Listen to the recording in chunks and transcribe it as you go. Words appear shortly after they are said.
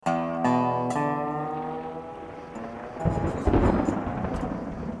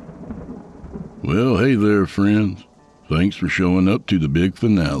Well, hey there, friends. Thanks for showing up to the big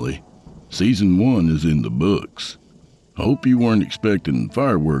finale. Season 1 is in the books. Hope you weren't expecting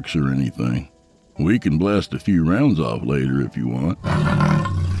fireworks or anything. We can blast a few rounds off later if you want.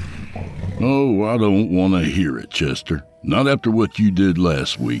 Oh, I don't want to hear it, Chester. Not after what you did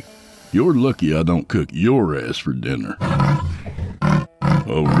last week. You're lucky I don't cook your ass for dinner.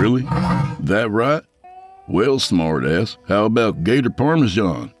 Oh, really? That right? Well, smartass, how about gator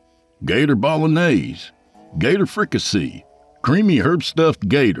parmesan, gator bolognese, gator fricassee, creamy herb-stuffed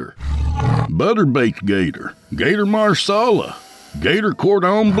gator, butter-baked gator, gator marsala, gator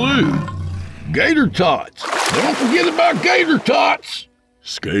cordon bleu, gator tots. Don't forget about gator tots!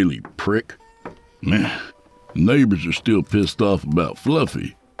 Scaly prick. Man, neighbors are still pissed off about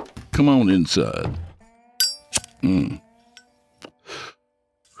Fluffy. Come on inside.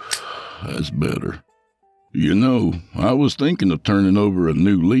 That's better. You know, I was thinking of turning over a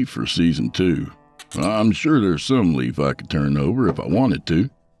new leaf for Season 2. I'm sure there's some leaf I could turn over if I wanted to.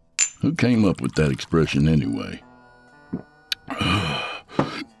 Who came up with that expression anyway?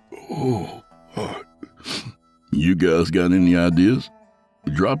 You guys got any ideas?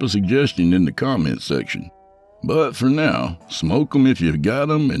 Drop a suggestion in the comment section. But for now, smoke 'em if you've got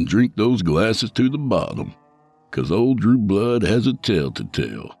 'em and drink those glasses to the bottom. 'Cause old Drew Blood has a tale to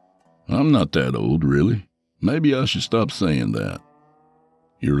tell. I'm not that old, really. Maybe I should stop saying that.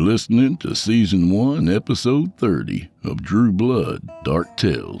 You're listening to Season 1, Episode 30 of Drew Blood, Dark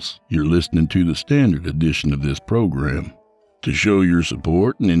Tales. You're listening to the standard edition of this program. To show your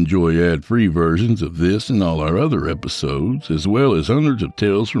support and enjoy ad-free versions of this and all our other episodes, as well as hundreds of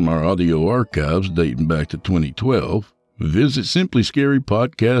tales from our audio archives dating back to 2012, visit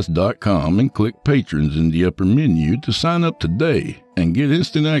simplyscarypodcast.com and click Patrons in the upper menu to sign up today and get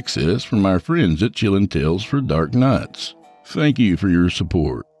instant access from our friends at Chillin' Tales for Dark Nights. Thank you for your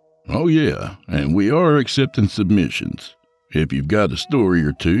support. Oh yeah, and we are accepting submissions. If you've got a story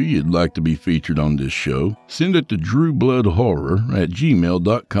or two you'd like to be featured on this show, send it to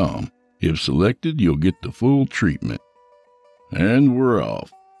drewbloodhorror@gmail.com. If selected, you'll get the full treatment. And we're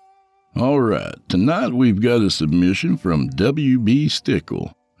off. Alright, tonight we've got a submission from W.B.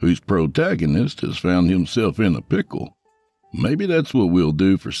 Stickle, whose protagonist has found himself in a pickle. Maybe that's what we'll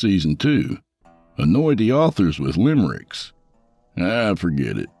do for Season 2. Annoy the authors with limericks.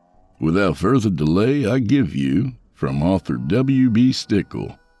 Forget it. Without further delay, I give you, from author W.B.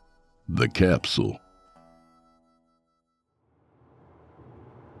 Stickle, The Capsule.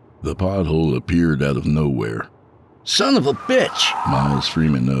 The pothole appeared out of nowhere. Son of a bitch! Miles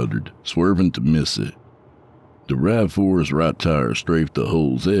Freeman uttered, swerving to miss it. The RAV4's right tire strafed the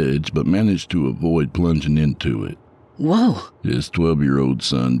hole's edge, but managed to avoid plunging into it. Whoa! His 12-year-old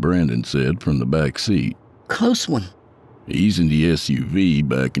son, Brandon, said from the back seat. Close one. Easing the SUV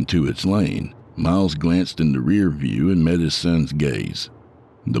back into its lane, Miles glanced in the rear view and met his son's gaze.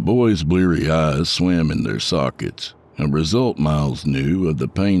 The boy's bleary eyes swam in their sockets, a result Miles knew of the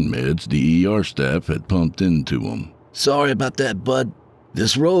pain meds the ER staff had pumped into him. Sorry about that, bud.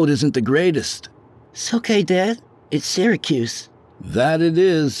 This road isn't the greatest. It's okay, Dad. It's Syracuse. That it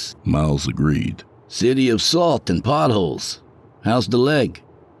is, Miles agreed. City of salt and potholes. How's the leg?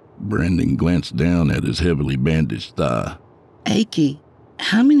 Brandon glanced down at his heavily bandaged thigh. Achy.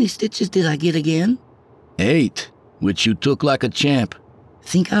 How many stitches did I get again? 8, which you took like a champ.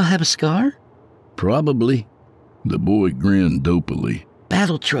 Think I'll have a scar? Probably. The boy grinned dopily.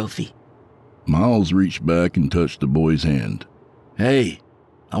 Battle trophy. Miles reached back and touched the boy's hand. Hey,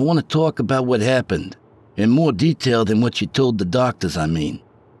 I want to talk about what happened. In more detail than what you told the doctors, I mean.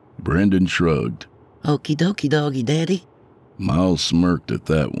 Brandon shrugged. Okie dokie, doggy daddy. Miles smirked at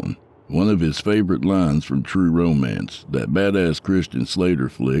that one of his favorite lines from True Romance, that badass Christian Slater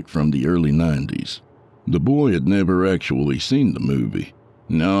flick from the early 90s. The boy had never actually seen the movie.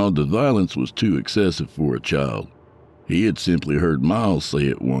 No, the violence was too excessive for a child. He had simply heard Miles say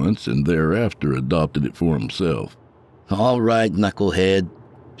it once and thereafter adopted it for himself. All right, knucklehead.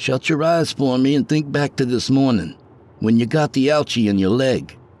 Shut your eyes for me and think back to this morning, when you got the ouchie in your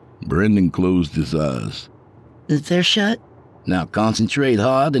leg. Brendan closed his eyes. They're shut? Now concentrate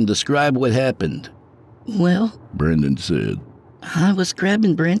hard and describe what happened. Well, Brendan said, I was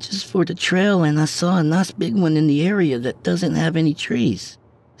grabbing branches for the trail and I saw a nice big one in the area that doesn't have any trees.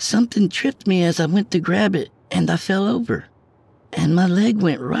 Something tripped me as I went to grab it and I fell over. And my leg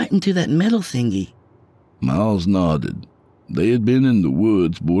went right into that metal thingy. Miles nodded. They had been in the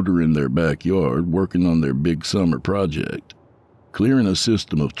woods bordering their backyard working on their big summer project, clearing a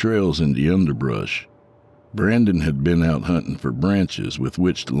system of trails in the underbrush. Brandon had been out hunting for branches with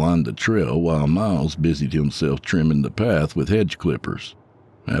which to line the trail while Miles busied himself trimming the path with hedge clippers.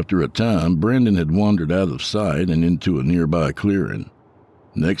 After a time, Brandon had wandered out of sight and into a nearby clearing.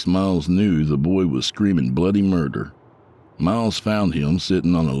 Next Miles knew, the boy was screaming bloody murder. Miles found him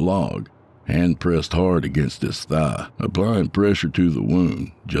sitting on a log, hand pressed hard against his thigh, applying pressure to the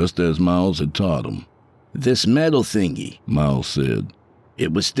wound, just as Miles had taught him. "This metal thingy," Miles said.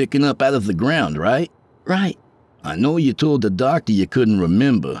 "It was sticking up out of the ground, right?" Right. "I know you told the doctor you couldn't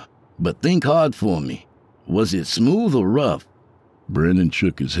remember, but think hard for me. Was it smooth or rough?" Brandon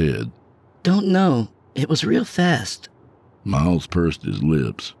shook his head. Don't know. It was real fast. Miles pursed his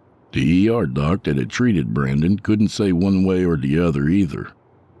lips. The ER doc that had treated Brandon couldn't say one way or the other either.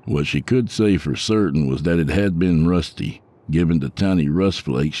 What she could say for certain was that it had been rusty, given the tiny rust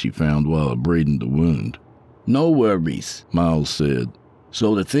flakes she found while abrading the wound. "No worries," Miles said.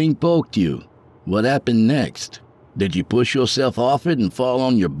 "So the thing poked you. What happened next? Did you push yourself off it and fall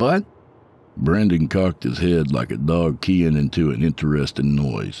on your butt?" Brandon cocked his head like a dog keying into an interesting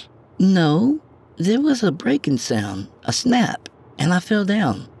noise. No, there was a breaking sound, a snap, and I fell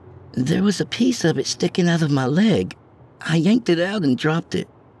down. There was a piece of it sticking out of my leg. I yanked it out and dropped it.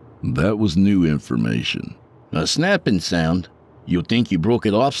 That was new information. "A snapping sound? You think you broke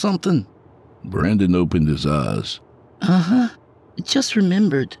it off something?" Brandon opened his eyes. Uh-huh. Just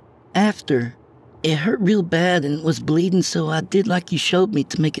remembered. After. It hurt real bad and was bleeding, so I did like you showed me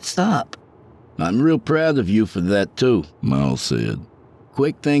to make it stop. "I'm real proud of you for that too," Miles said.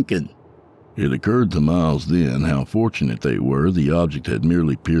 "Quick thinking." It occurred to Miles then how fortunate they were the object had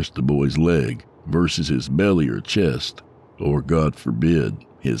merely pierced the boy's leg versus his belly or chest, or, God forbid,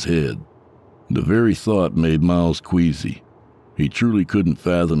 his head. The very thought made Miles queasy. He truly couldn't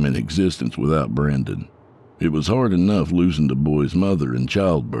fathom an existence without Brandon. It was hard enough losing the boy's mother in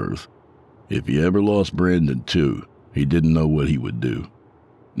childbirth. If he ever lost Brandon too, he didn't know what he would do.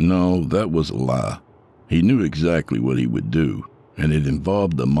 No, that was a lie. He knew exactly what he would do, and it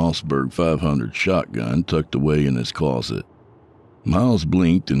involved the Mossberg 500 shotgun tucked away in his closet. Miles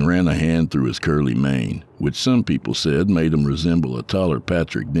blinked and ran a hand through his curly mane, which some people said made him resemble a taller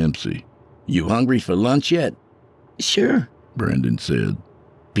Patrick Dempsey. "You hungry for lunch yet?" Sure. Brandon said.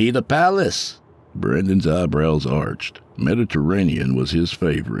 "Peter Palace." Brandon's eyebrows arched. Mediterranean was his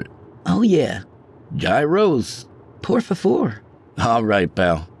favorite. Oh, yeah. "Gyros." Por favor. "All right,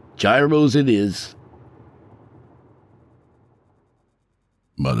 pal. Gyros it is."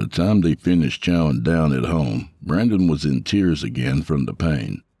 By the time they finished chowing down at home, Brandon was in tears again from the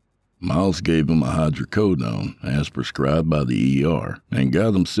pain. Miles gave him a hydrocodone, as prescribed by the ER, and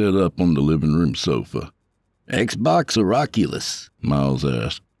got him set up on the living room sofa. "Xbox or Oculus?" Miles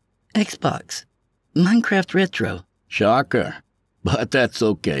asked. Xbox. Minecraft Retro. "Shocker. But that's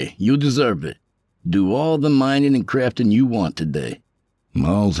okay. You deserve it. Do all the mining and crafting you want today."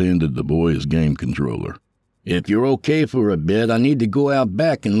 Miles handed the boy his game controller. "If you're okay for a bit, I need to go out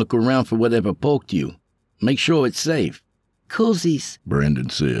back and look around for whatever poked you. Make sure it's safe." Cozies. Brandon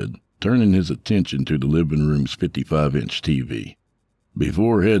said, turning his attention to the living room's 55-inch TV.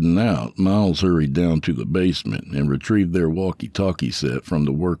 Before heading out, Miles hurried down to the basement and retrieved their walkie-talkie set from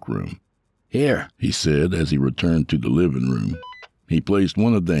the workroom. "Here," he said as he returned to the living room. He placed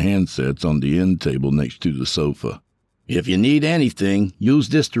one of the handsets on the end table next to the sofa. "If you need anything, use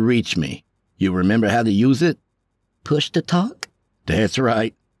this to reach me. You remember how to use it?" Push to talk? "That's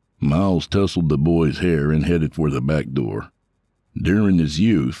right." Miles tousled the boy's hair and headed for the back door. During his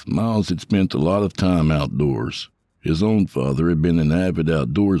youth, Miles had spent a lot of time outdoors. His own father had been an avid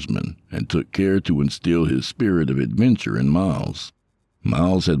outdoorsman and took care to instill his spirit of adventure in Miles.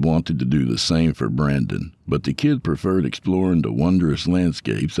 Miles had wanted to do the same for Brandon, but the kid preferred exploring the wondrous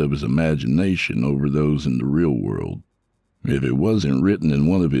landscapes of his imagination over those in the real world. If it wasn't written in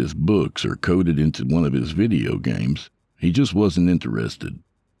one of his books or coded into one of his video games, he just wasn't interested.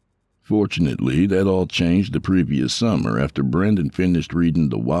 Fortunately, that all changed the previous summer after Brandon finished reading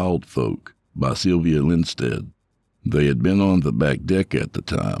The Wild Folk by Sylvia Lindstedt. They had been on the back deck at the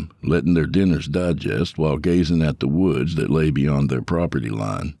time, letting their dinners digest while gazing at the woods that lay beyond their property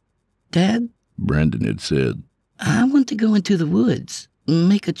line. Dad? Brandon had said. I want to go into the woods,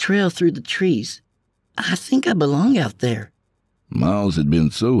 make a trail through the trees. I think I belong out there. Miles had been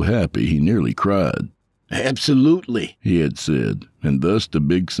so happy he nearly cried. "Absolutely," he had said, and thus the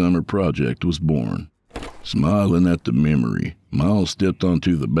big summer project was born. Smiling at the memory, Miles stepped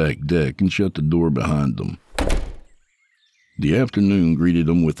onto the back deck and shut the door behind them. The afternoon greeted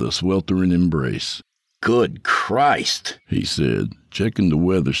him with a sweltering embrace. "Good Christ," he said, checking the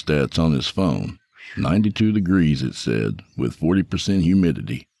weather stats on his phone. 92 degrees, it said, with 40%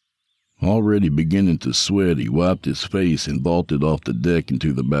 humidity. Already beginning to sweat, he wiped his face and vaulted off the deck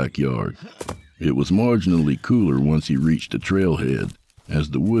into the backyard. It was marginally cooler once he reached the trailhead, as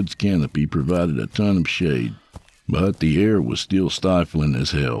the woods canopy provided a ton of shade, but the air was still stifling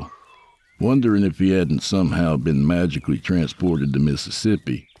as hell. Wondering if he hadn't somehow been magically transported to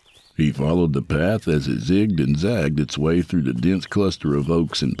Mississippi, he followed the path as it zigged and zagged its way through the dense cluster of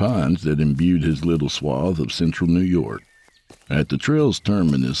oaks and pines that imbued his little swath of central New York. At the trail's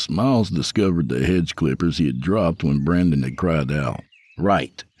terminus, Miles discovered the hedge clippers he had dropped when Brandon had cried out.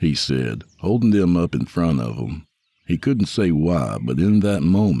 Right, he said, holding them up in front of him. He couldn't say why, but in that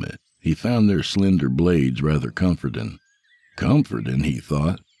moment, he found their slender blades rather comforting. Comforting, he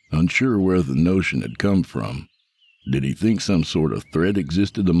thought, unsure where the notion had come from. Did he think some sort of threat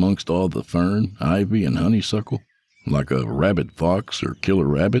existed amongst all the fern, ivy, and honeysuckle? Like a rabid fox or killer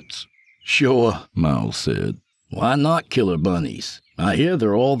rabbits? Sure, Miles said. Why not killer bunnies? I hear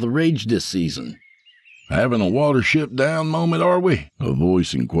they're all the rage this season. Having a watership down moment, are we? A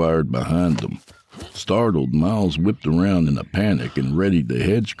voice inquired behind them. Startled, Miles whipped around in a panic and readied the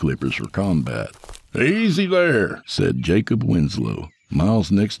hedge clippers for combat. Easy there, said Jacob Winslow,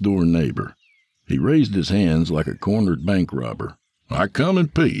 Miles' next-door neighbor. He raised his hands like a cornered bank robber. I come in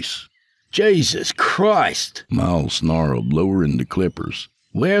peace. Jesus Christ, Miles snarled, lowering the clippers.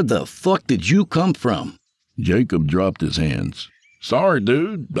 Where the fuck did you come from? Jacob dropped his hands. Sorry,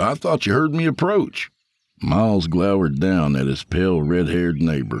 dude. I thought you heard me approach. Miles glowered down at his pale, red-haired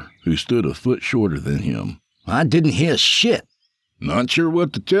neighbor, who stood a foot shorter than him. I didn't hear shit. Not sure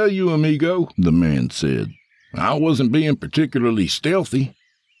what to tell you, amigo, the man said. I wasn't being particularly stealthy.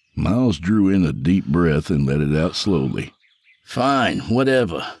 Miles drew in a deep breath and let it out slowly. Fine,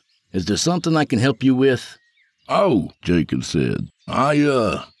 whatever. Is there something I can help you with? Oh, Jacob said. I,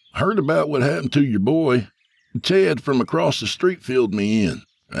 heard about what happened to your boy. Ted from across the street filled me in,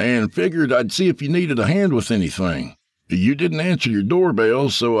 and figured I'd see if you needed a hand with anything. You didn't answer your doorbell,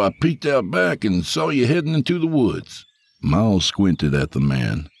 so I peeked out back and saw you heading into the woods. Miles squinted at the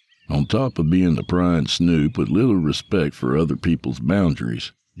man. On top of being a prying snoop with little respect for other people's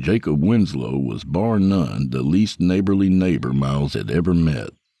boundaries, Jacob Winslow was bar none the least neighborly neighbor Miles had ever met,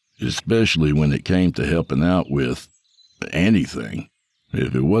 especially when it came to helping out with anything.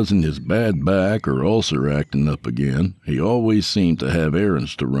 If it wasn't his bad back or ulcer acting up again, he always seemed to have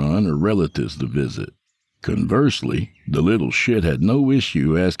errands to run or relatives to visit. Conversely, the little shit had no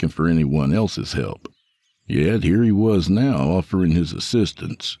issue asking for anyone else's help. Yet here he was now offering his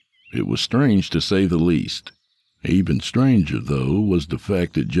assistance. It was strange to say the least. Even stranger, though, was the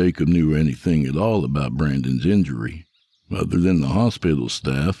fact that Jacob knew anything at all about Brandon's injury. Other than the hospital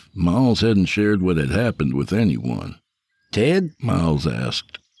staff, Miles hadn't shared what had happened with anyone. Ted? Miles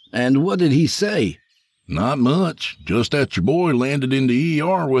asked. And what did he say? Not much, just that your boy landed in the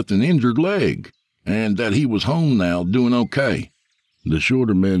ER with an injured leg, and that he was home now, doing okay. The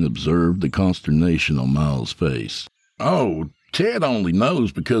shorter man observed the consternation on Miles' face. Oh, Ted only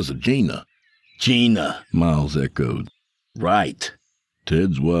knows because of Gina. Gina, Miles echoed. Right.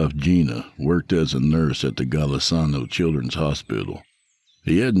 Ted's wife, Gina, worked as a nurse at the Golisano Children's Hospital.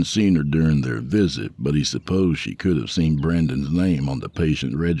 He hadn't seen her during their visit, but he supposed she could have seen Brandon's name on the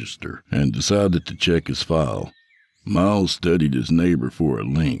patient register and decided to check his file. Miles studied his neighbor for a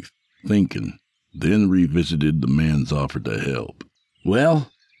length, thinking, then revisited the man's offer to help.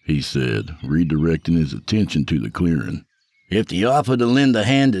 Well, he said, redirecting his attention to the clearing. If the offer to lend a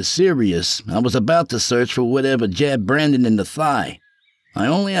hand is serious, I was about to search for whatever jabbed Brandon in the thigh. I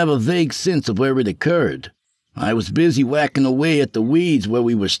only have a vague sense of where it occurred. I was busy whacking away at the weeds where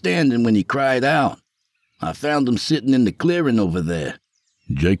we were standing when he cried out. I found him sitting in the clearing over there.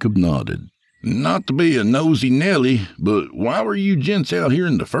 Jacob nodded. Not to be a nosy Nelly, but why were you gents out here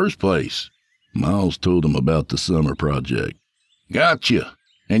in the first place? Miles told him about the summer project. Gotcha.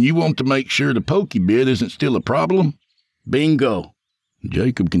 And you want to make sure the pokey bit isn't still a problem? Bingo.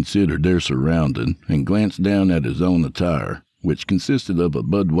 Jacob considered their surrounding and glanced down at his own attire, which consisted of a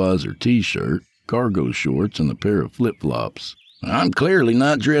Budweiser t-shirt, cargo shorts, and a pair of flip-flops. I'm clearly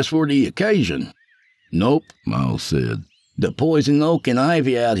not dressed for the occasion. Nope, Miles said. The poison oak and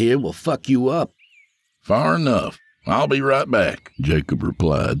ivy out here will fuck you up. Far enough. I'll be right back, Jacob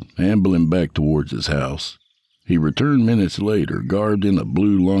replied, ambling back towards his house. He returned minutes later, garbed in a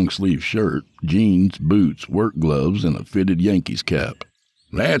blue long-sleeve shirt, jeans, boots, work gloves, and a fitted Yankees cap.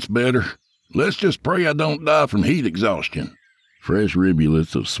 That's better. Let's just pray I don't die from heat exhaustion. Fresh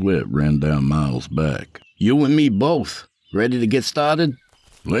rivulets of sweat ran down Miles' back. You and me both. Ready to get started?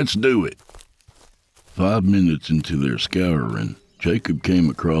 Let's do it. 5 minutes into their scouring, Jacob came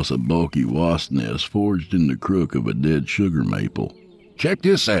across a bulky wasp nest forged in the crook of a dead sugar maple. Check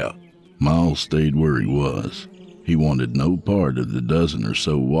this out. Miles stayed where he was. He wanted no part of the dozen or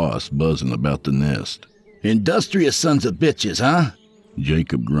so wasps buzzing about the nest. Industrious sons of bitches, huh?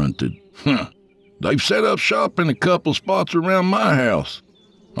 Jacob grunted. They've set up shop in a couple spots around my house.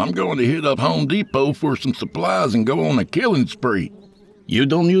 I'm going to hit up Home Depot for some supplies and go on a killing spree. You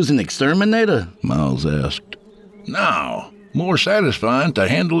don't use an exterminator? Miles asked. No, more satisfying to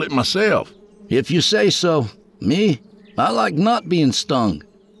handle it myself. If you say so. Me, I like not being stung.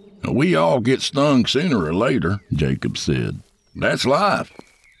 We all get stung sooner or later, Jacob said. That's life.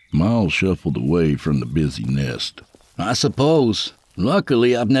 Miles shuffled away from the busy nest. I suppose.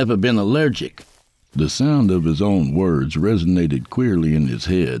 Luckily, I've never been allergic. The sound of his own words resonated queerly in his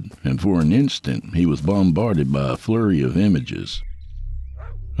head, and for an instant he was bombarded by a flurry of images.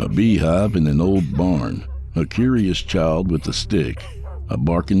 A beehive in an old barn, a curious child with a stick, a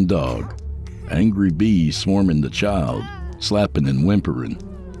barking dog, angry bees swarming the child, slapping and whimpering,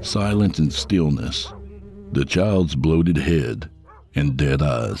 silence and stillness, the child's bloated head, and dead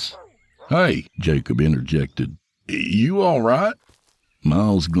eyes. Hey, Jacob interjected. You all right?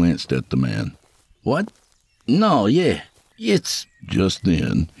 Miles glanced at the man. What? No, yeah. It's... Just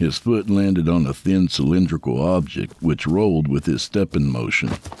then, his foot landed on a thin cylindrical object which rolled with his stepping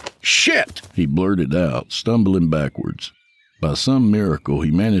motion. Shit! He blurted out, stumbling backwards. By some miracle, he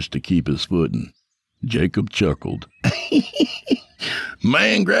managed to keep his footing. Jacob chuckled.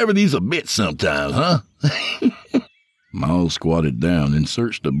 Man, gravity's a bitch sometimes, huh? Miles squatted down and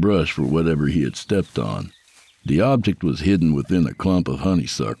searched the brush for whatever he had stepped on. The object was hidden within a clump of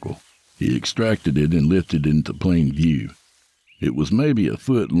honeysuckle. He extracted it and lifted it into plain view. It was maybe a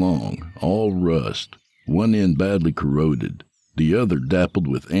foot long, all rust, one end badly corroded, the other dappled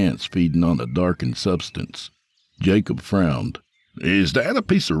with ants feeding on a darkened substance. Jacob frowned. Is that a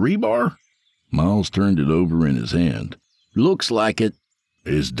piece of rebar? Miles turned it over in his hand. Looks like it.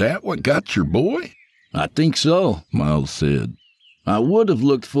 Is that what got your boy? I think so, Miles said. I would have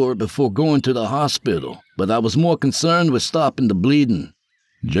looked for it before going to the hospital, but I was more concerned with stopping the bleeding.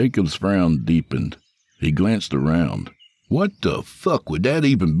 Jacob's frown deepened. He glanced around. What the fuck would that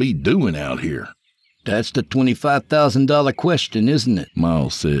even be doing out here? That's the $25,000 question, isn't it?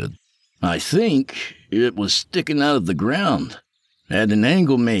 Miles said. I think it was sticking out of the ground. At an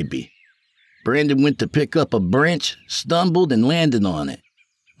angle, maybe. Brandon went to pick up a branch, stumbled, and landed on it.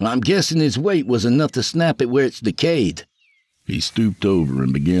 I'm guessing his weight was enough to snap it where it's decayed. He stooped over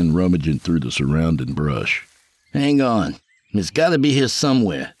and began rummaging through the surrounding brush. Hang on. It's got to be here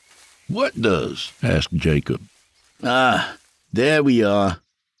somewhere. What does? Asked Jacob. Ah, there we are.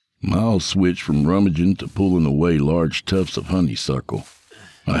 Miles switched from rummaging to pulling away large tufts of honeysuckle.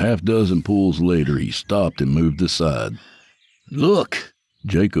 A half-dozen pulls later, he stopped and moved aside. Look!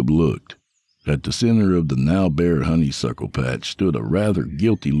 Jacob looked. At the center of the now-bare honeysuckle patch stood a rather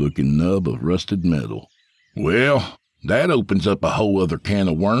guilty-looking nub of rusted metal. Well, that opens up a whole other can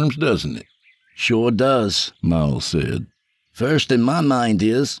of worms, doesn't it? Sure does, Miles said. First in my mind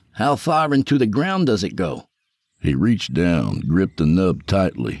is, how far into the ground does it go? He reached down, gripped the nub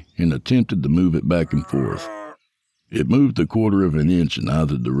tightly, and attempted to move it back and forth. It moved a quarter of an inch in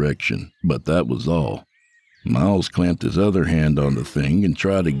either direction, but that was all. Miles clamped his other hand on the thing and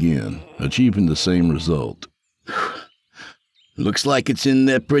tried again, achieving the same result. Looks like it's in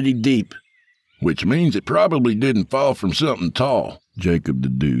there pretty deep. Which means it probably didn't fall from something tall, Jacob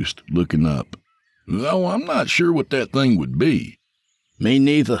deduced, looking up. Though I'm not sure what that thing would be. Me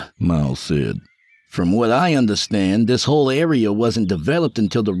neither, Miles said. From what I understand, this whole area wasn't developed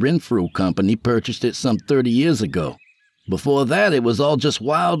until the Renfrew Company purchased it some 30 years ago. Before that, it was all just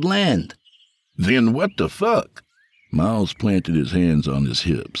wild land. Then what the fuck? Miles planted his hands on his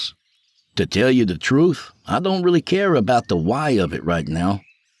hips. To tell you the truth, I don't really care about the why of it right now.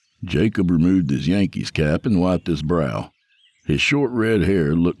 Jacob removed his Yankees cap and wiped his brow. His short red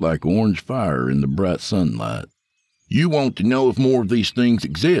hair looked like orange fire in the bright sunlight. You want to know if more of these things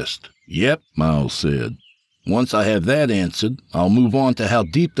exist? Yep, Miles said. Once I have that answered, I'll move on to how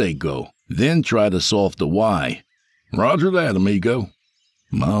deep they go, then try to solve the why. Roger that, amigo.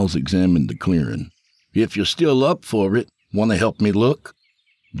 Miles examined the clearing. If you're still up for it, want to help me look?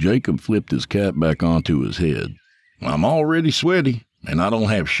 Jacob flipped his cap back onto his head. I'm already sweaty, and I don't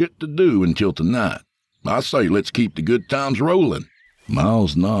have shit to do until tonight. I say let's keep the good times rolling.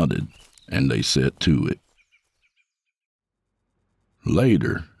 Miles nodded, and they set to it.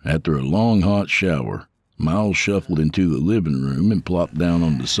 Later, after a long hot shower, Miles shuffled into the living room and plopped down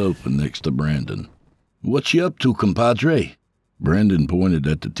on the sofa next to Brandon. What you up to, compadre? Brandon pointed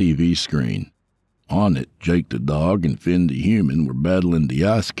at the TV screen. On it, Jake the dog and Finn the human were battling the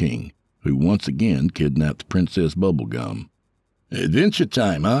Ice King, who once again kidnapped Princess Bubblegum. Adventure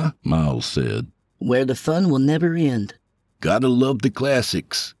time, huh? Miles said. Where the fun will never end. Gotta love the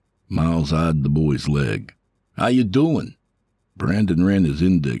classics. Miles eyed the boy's leg. How you doing? Brandon ran his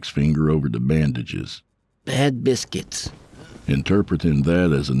index finger over the bandages. Bad biscuits. Interpreting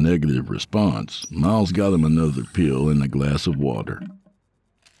that as a negative response, Miles got him another pill and a glass of water.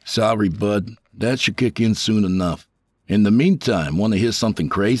 Sorry, bud. That should kick in soon enough. In the meantime, want to hear something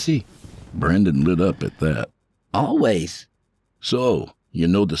crazy? Brandon lit up at that. Always. So, you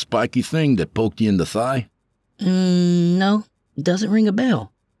know the spiky thing that poked you in the thigh? No. Doesn't ring a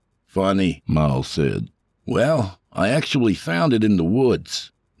bell. Funny, Miles said. Well, I actually found it in the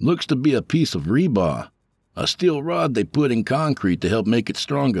woods. Looks to be a piece of rebar. A steel rod they put in concrete to help make it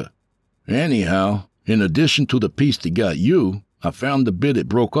stronger. Anyhow, in addition to the piece that got you, I found the bit it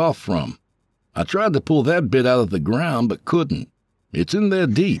broke off from. I tried to pull that bit out of the ground, but couldn't. It's in there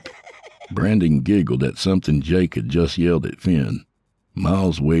deep. Brandon giggled at something Jake had just yelled at Finn.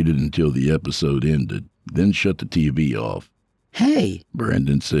 Miles waited until the episode ended, then shut the TV off. Hey,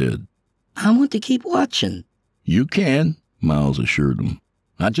 Brandon said. I want to keep watching. You can, Miles assured him.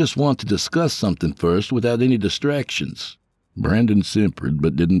 I just want to discuss something first without any distractions. Brandon simpered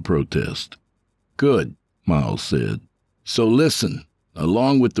but didn't protest. Good, Miles said. So listen,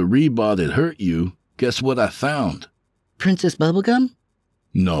 along with the rebar that hurt you, guess what I found? Princess Bubblegum?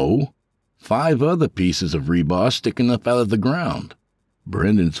 No. 5 other pieces of rebar sticking up out of the ground.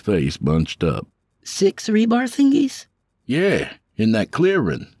 Brandon's face bunched up. 6 rebar thingies? Yeah, in that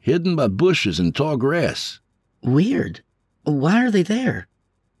clearing, hidden by bushes and tall grass. Weird. Why are they there?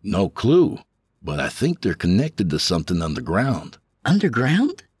 No clue, but I think they're connected to something underground.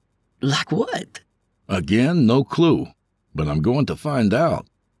 Underground? Like what? Again, no clue, but I'm going to find out.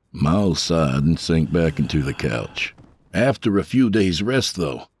 Miles sighed and sank back into the couch. After a few days' rest,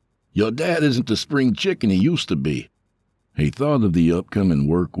 though. Your dad isn't the spring chicken he used to be. He thought of the upcoming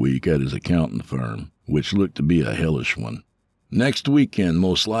work week at his accounting firm, which looked to be a hellish one. Next weekend,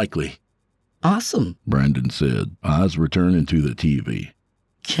 most likely. Awesome, Brandon said, eyes returning to the TV.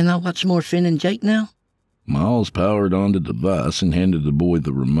 Can I watch more Finn and Jake now? Miles powered on the device and handed the boy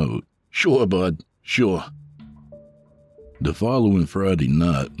the remote. Sure, bud, sure. The following Friday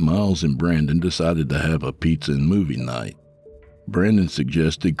night, Miles and Brandon decided to have a pizza and movie night. Brandon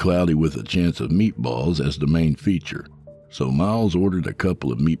suggested cloudy with a chance of meatballs as the main feature, so Miles ordered a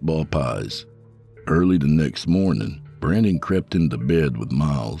couple of meatball pies. Early the next morning, Brandon crept into bed with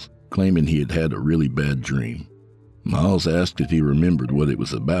Miles, claiming he had had a really bad dream. Miles asked if he remembered what it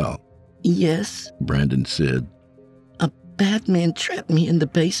was about. Yes, Brandon said. A bad man trapped me in the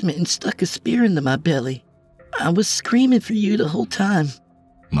basement and stuck a spear into my belly. I was screaming for you the whole time.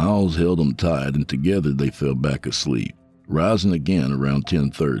 Miles held him tight, and together they fell back asleep, rising again around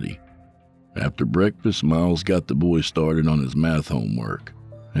 10:30. After breakfast, Miles got the boys started on his math homework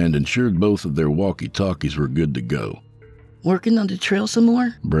and ensured both of their walkie-talkies were good to go. Working on the trail some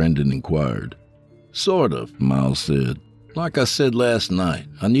more? Brandon inquired. Sort of, Miles said. Like I said last night,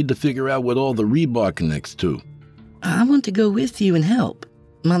 I need to figure out what all the rebar connects to. I want to go with you and help.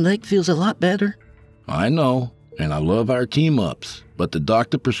 My leg feels a lot better. I know, and I love our team-ups, but the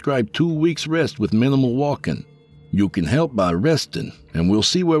doctor prescribed 2 weeks rest with minimal walking. You can help by resting, and we'll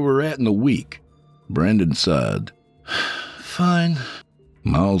see where we're at in a week. Brandon sighed. Fine.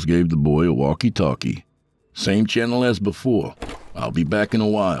 Miles gave the boy a walkie-talkie. Same channel as before. I'll be back in a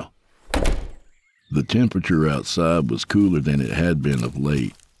while. The temperature outside was cooler than it had been of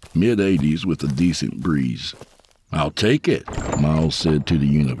late, mid-80s with a decent breeze. I'll take it, Miles said to the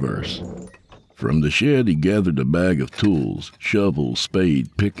universe. From the shed, he gathered a bag of tools, shovel,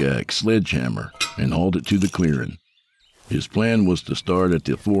 spade, pickaxe, sledgehammer, and hauled it to the clearing. His plan was to start at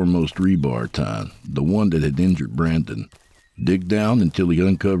the foremost rebar tine, the one that had injured Brandon, dig down until he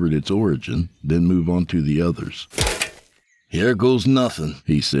uncovered its origin, then move on to the others. Here goes nothing,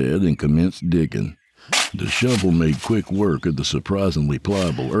 he said, and commenced digging. The shovel made quick work of the surprisingly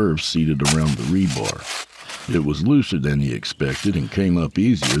pliable earth seated around the rebar. It was looser than he expected and came up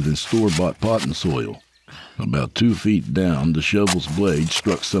easier than store-bought potting soil. About 2 feet down, the shovel's blade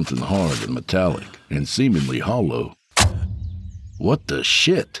struck something hard and metallic, and seemingly hollow. What the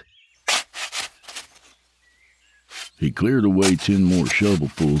shit? He cleared away 10 more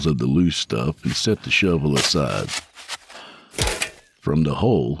shovelfuls of the loose stuff and set the shovel aside. From the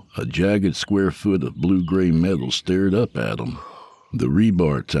hole, a jagged square foot of blue-gray metal stared up at him. The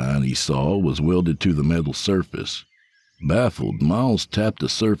rebar tine he saw was welded to the metal surface. Baffled, Miles tapped the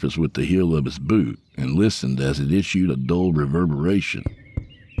surface with the heel of his boot and listened as it issued a dull reverberation.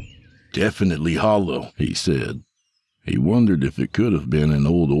 Definitely hollow, he said. He wondered if it could have been an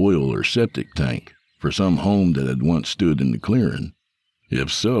old oil or septic tank for some home that had once stood in the clearing.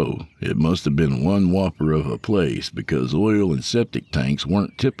 If so, it must have been one whopper of a place because oil and septic tanks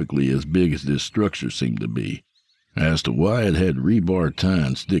weren't typically as big as this structure seemed to be. As to why it had rebar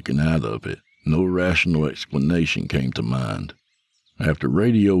tine sticking out of it, no rational explanation came to mind. After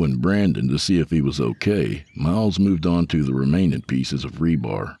radioing Brandon to see if he was okay, Miles moved on to the remaining pieces of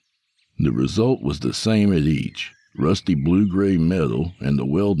rebar. The result was the same at each, rusty blue-gray metal and the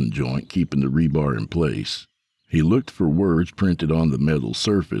welding joint keeping the rebar in place. He looked for words printed on the metal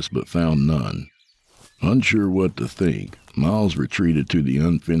surface but found none. Unsure what to think, Miles retreated to the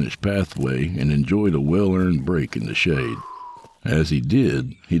unfinished pathway and enjoyed a well-earned break in the shade. As he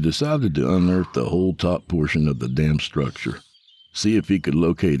did, he decided to unearth the whole top portion of the damn structure, see if he could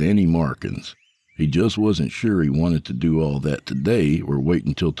locate any markings. He just wasn't sure he wanted to do all that today or wait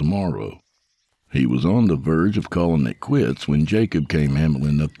until tomorrow. He was on the verge of calling it quits when Jacob came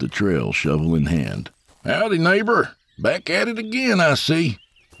ambling up the trail, shovel in hand. "Howdy, neighbor. Back at it again, I see.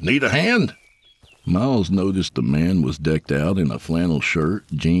 Need a hand?" Miles noticed the man was decked out in a flannel shirt,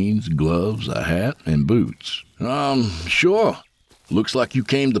 jeans, gloves, a hat, and boots. Sure. Looks like you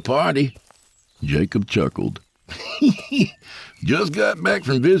came to party." Jacob chuckled. Just got back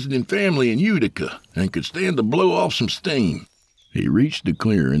from visiting family in Utica and could stand to blow off some steam. He reached the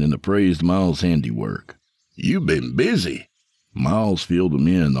clearing and appraised Miles' handiwork. "You've been busy." Miles filled him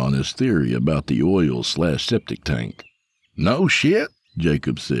in on his theory about the oil/septic tank. "No shit,"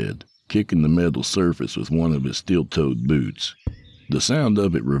 Jacob said, kicking the metal surface with one of his steel-toed boots. The sound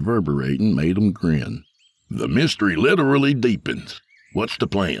of it reverberating made him grin. "The mystery literally deepens. What's the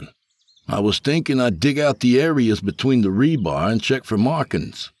plan?" "I was thinking I'd dig out the areas between the rebar and check for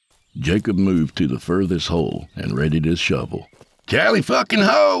markings." Jacob moved to the furthest hole and readied his shovel. "Tally fucking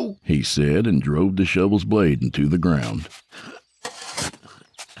ho!" he said, and drove the shovel's blade into the ground.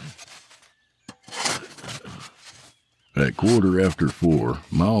 At 4:15,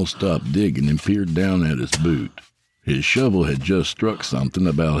 Miles stopped digging and peered down at his boot. His shovel had just struck something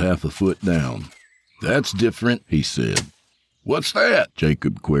about half a foot down. "That's different," he said. "What's that?"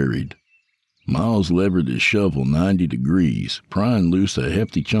 Jacob queried. Miles levered his shovel 90 degrees, prying loose a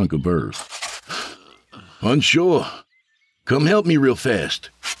hefty chunk of earth. "Unsure. Come help me real fast."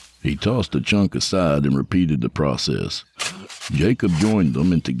 He tossed the chunk aside and repeated the process. Jacob joined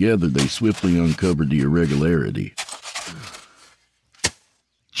them, and together they swiftly uncovered the irregularity.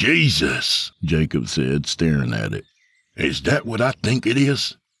 "Jesus," Jacob said, staring at it. "Is that what I think it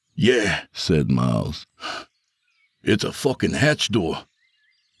is?" "Yeah," said Miles. "It's a fucking hatch door."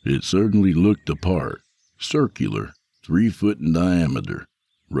 It certainly looked the part. Circular, 3 foot in diameter,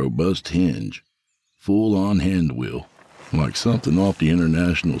 robust hinge, full-on hand wheel, like something off the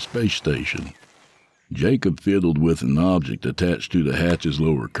International Space Station. Jacob fiddled with an object attached to the hatch's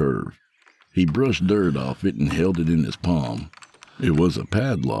lower curve. He brushed dirt off it and held it in his palm. It was a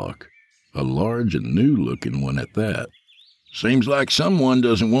padlock, a large and new-looking one at that. "Seems like someone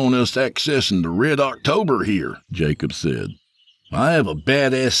doesn't want us accessing the Red October here," Jacob said. "I have a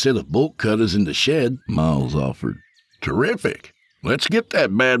badass set of bolt cutters in the shed," Miles offered. "Terrific. Let's get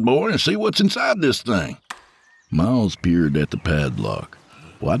that bad boy and see what's inside this thing." Miles peered at the padlock.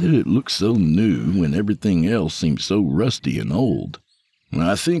 Why did it look so new when everything else seemed so rusty and old?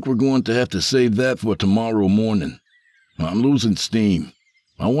 "I think we're going to have to save that for tomorrow morning. I'm losing steam.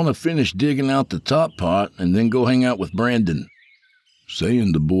 I want to finish digging out the top part and then go hang out with Brandon."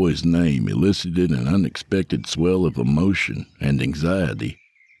 Saying the boy's name elicited an unexpected swell of emotion and anxiety.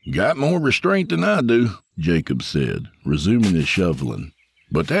 "Got more restraint than I do," Jacob said, resuming his shoveling.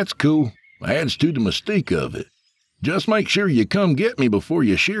 "But that's cool. Adds to the mystique of it. Just make sure you come get me before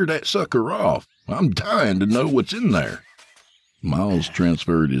you shear that sucker off. I'm dying to know what's in there." Miles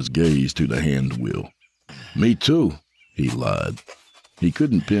transferred his gaze to the hand wheel. "Me too," he lied. He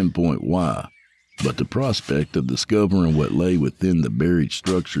couldn't pinpoint why, but the prospect of discovering what lay within the buried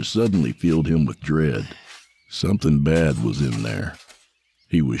structure suddenly filled him with dread. Something bad was in there.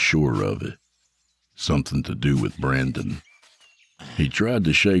 He was sure of it. Something to do with Brandon. He tried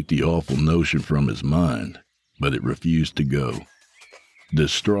to shake the awful notion from his mind, but it refused to go.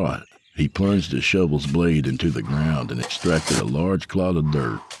 Distraught, he plunged his shovel's blade into the ground and extracted a large clod of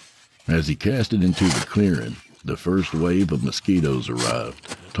dirt. As he cast it into the clearing, the first wave of mosquitoes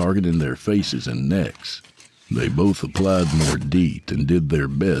arrived, targeting their faces and necks. They both applied more DEET and did their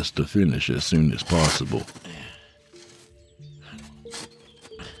best to finish as soon as possible.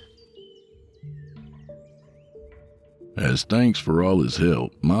 As thanks for all his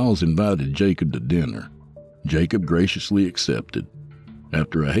help, Miles invited Jacob to dinner. Jacob graciously accepted.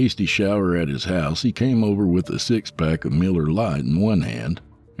 After a hasty shower at his house, he came over with a 6-pack of Miller Lite in one hand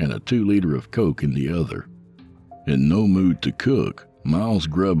and a 2-liter of Coke in the other. In no mood to cook, Miles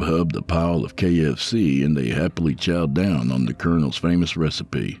grub-hubbed a pile of KFC and they happily chowed down on the Colonel's famous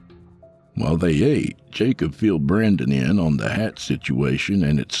recipe. While they ate, Jacob filled Brandon in on the hatch situation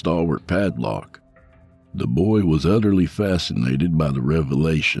and its stalwart padlock. The boy was utterly fascinated by the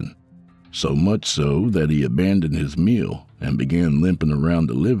revelation, so much so that he abandoned his meal and began limping around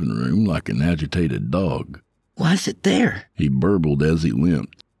the living room like an agitated dog. Why's it there? He burbled as he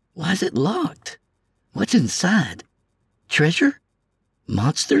limped. Why's it locked? What's inside? Treasure?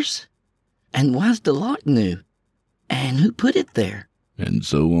 Monsters? And why's the lock new? And who put it there? And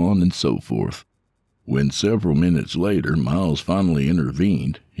so on and so forth. When several minutes later Miles finally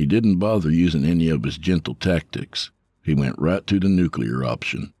intervened, he didn't bother using any of his gentle tactics. He went right to the nuclear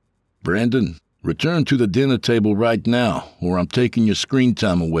option. "Brandon, return to the dinner table right now, or I'm taking your screen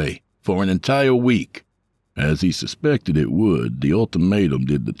time away for an entire week." As he suspected it would, the ultimatum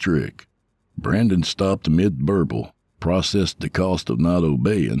did the trick. Brandon stopped mid-burble, processed the cost of not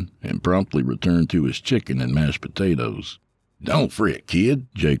obeying, and promptly returned to his chicken and mashed potatoes. "Don't fret, kid,"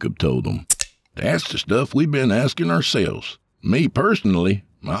 Jacob told him. "That's the stuff we've been asking ourselves. Me personally,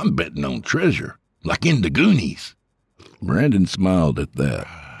 I'm betting on treasure, like in the Goonies." Brandon smiled at that.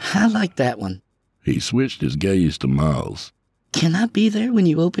 I like that one. He switched his gaze to Miles. Can I be there when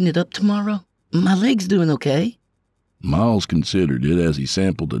you open it up tomorrow? My leg's doing okay. Miles considered it as he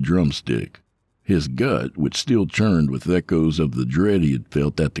sampled a drumstick. His gut, which still churned with echoes of the dread he had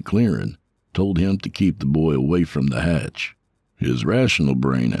felt at the clearing, told him to keep the boy away from the hatch. His rational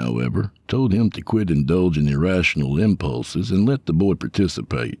brain, however, told him to quit indulging irrational impulses and let the boy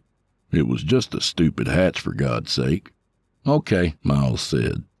participate. It was just a stupid hatch, for God's sake. "Okay," Miles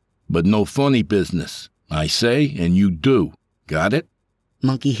said. "But no funny business. I say and you do. Got it?"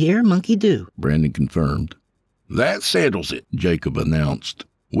 Monkey here, monkey do. Brandon confirmed. "That settles it," Jacob announced.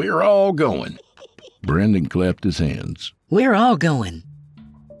 "We're all going." Brandon clapped his hands. We're all going.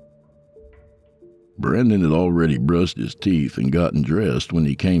 Brandon had already brushed his teeth and gotten dressed when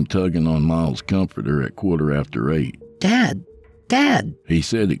he came tugging on Miles' comforter at 8:15. Dad, Dad, He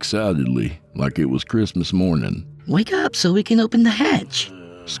said excitedly, like it was Christmas morning. wake up so we can open the hatch.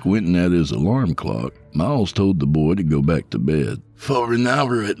 Squinting at his alarm clock, Miles told the boy to go back to bed. "For an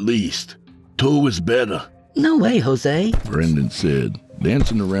hour at least. 2 is better." No way, Jose. Brandon said,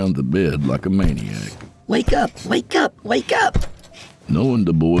 dancing around the bed like a maniac. Wake up, wake up, wake up. Knowing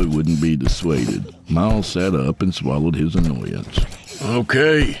the boy wouldn't be dissuaded, Miles sat up and swallowed his annoyance.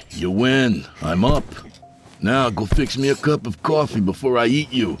 "Okay, you win. I'm up. Now go fix me a cup of coffee before I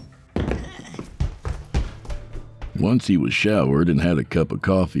eat you." Once he was showered and had a cup of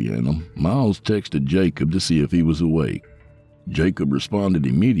coffee in him, Miles texted Jacob to see if he was awake. Jacob responded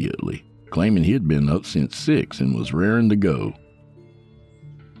immediately, claiming he had been up since 6 and was raring to go.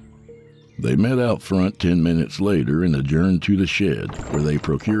 They met out front 10 minutes later and adjourned to the shed, where they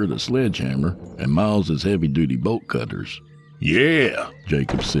procured a sledgehammer and Miles's heavy-duty bolt cutters. "Yeah,"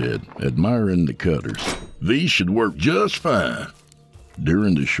 Jacob said, admiring the cutters. "These should work just fine."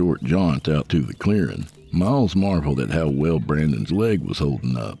 During the short jaunt out to the clearing, Miles marveled at how well Brandon's leg was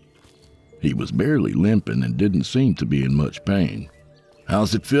holding up. He was barely limping and didn't seem to be in much pain.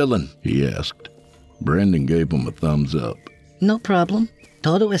 "How's it feeling?" he asked. Brandon gave him a thumbs up. No problem.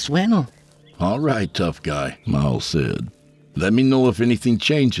 Todo es bueno. "All right, tough guy," Miles said. "Let me know if anything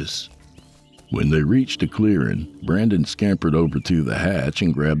changes." When they reached the clearing, Brandon scampered over to the hatch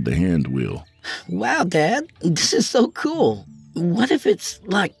and grabbed the hand wheel. Wow, Dad, this is so cool. What if it's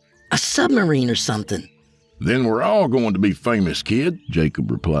like a submarine or something? "Then we're all going to be famous, kid."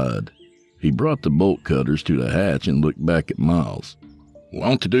 Jacob replied. He brought the bolt cutters to the hatch and looked back at Miles.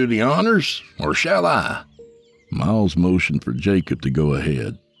 "Want to do the honors, or shall I?" Miles motioned for Jacob to go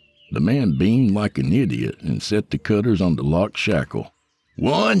ahead. The man beamed like an idiot and set the cutters on the locked shackle.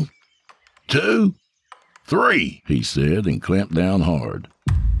 1, 2, 3, he said, and clamped down hard.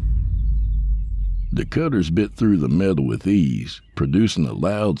 The cutters bit through the metal with ease, producing a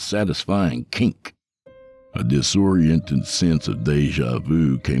loud, satisfying kink. A disorienting sense of deja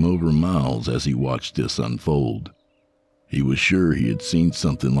vu came over Miles as he watched this unfold. He was sure he had seen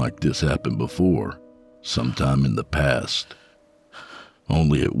something like this happen before, sometime in the past.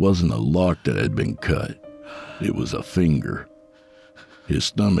 Only it wasn't a lock that had been cut. It was a finger. His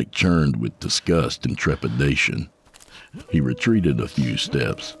stomach churned with disgust and trepidation. He retreated a few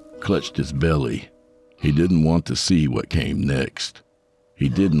steps, clutched his belly. He didn't want to see what came next. He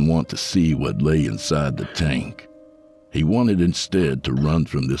didn't want to see what lay inside the tank. He wanted instead to run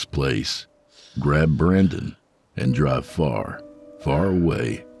from this place, grab Brandon, and drive far, far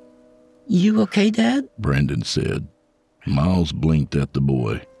away. You okay, Dad? Brandon said. Miles blinked at the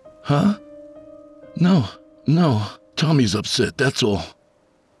boy. "Huh? No. Tommy's upset, that's all.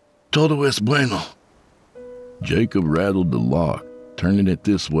 Todo es bueno." Jacob rattled the lock, turning it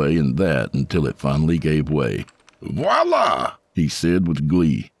this way and that until it finally gave way. "Voila!" he said with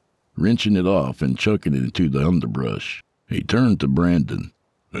glee, wrenching it off and chucking it into the underbrush. He turned to Brandon.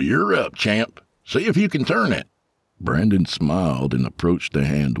 "You're up, champ. See if you can turn it." Brandon smiled and approached the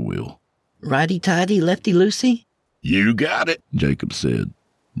hand wheel. Righty-tighty, lefty-loosey? "You got it," Jacob said.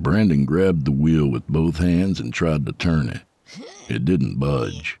 Brandon grabbed the wheel with both hands and tried to turn it. It didn't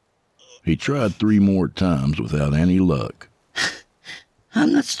budge. He tried 3 more times without any luck.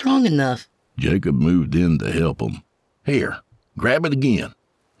 I'm not strong enough. Jacob moved in to help him. "Here, grab it again.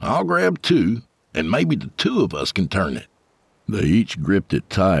 I'll grab 2, and maybe the 2 of us can turn it." They each gripped it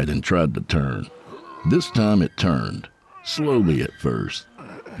tight and tried to turn. This time it turned, slowly at first.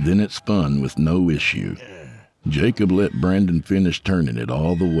 Then it spun with no issue. Jacob let Brandon finish turning it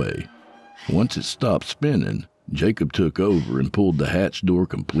all the way. Once it stopped spinning, Jacob took over and pulled the hatch door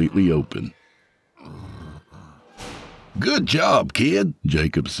completely open. "Good job, kid,"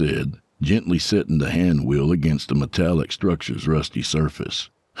 Jacob said, gently setting the hand wheel against the metallic structure's rusty surface.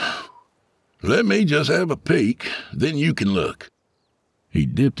 "Let me just have a peek, then you can look." He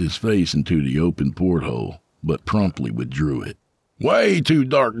dipped his face into the open porthole, but promptly withdrew it. "Way too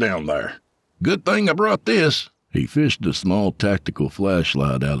dark down there. Good thing I brought this." He fished a small tactical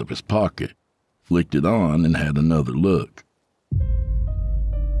flashlight out of his pocket, flicked it on, and had another look.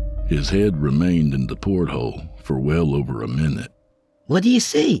 His head remained in the porthole for well over a minute. What do you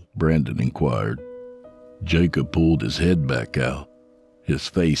see? Brandon inquired. Jacob pulled his head back out, his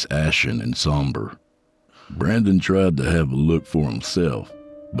face ashen and somber. Brandon tried to have a look for himself,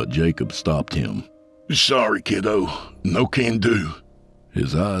 but Jacob stopped him. "Sorry, kiddo. No can do."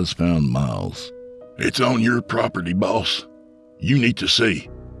 His eyes found Miles. "It's on your property, boss. You need to see."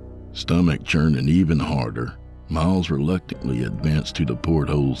 Stomach churning even harder, Miles reluctantly advanced to the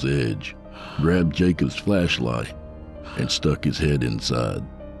porthole's edge, grabbed Jacob's flashlight, and stuck his head inside.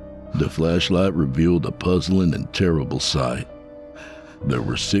 The flashlight revealed a puzzling and terrible sight. There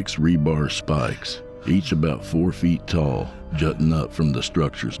were 6 rebar spikes, each about 4 feet tall, jutting up from the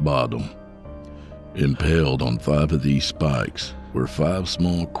structure's bottom. Impaled on 5 of these spikes were 5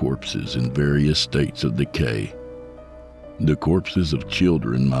 small corpses in various states of decay. The corpses of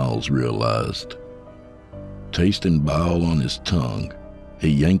children, Miles realized. Tasting bile on his tongue, he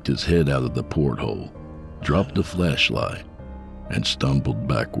yanked his head out of the porthole, dropped the flashlight, and stumbled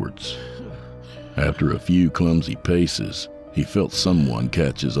backwards. After a few clumsy paces, he felt someone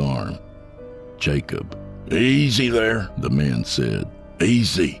catch his arm. Jacob. "Easy there," the man said.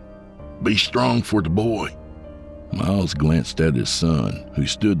 "Easy. Be strong for the boy." Miles glanced at his son, who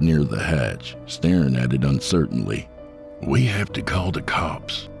stood near the hatch, staring at it uncertainly. "We have to call the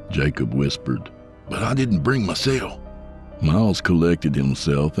cops," Jacob whispered. "But I didn't bring my cell." Miles collected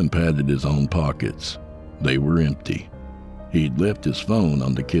himself and patted his own pockets. They were empty. He'd left his phone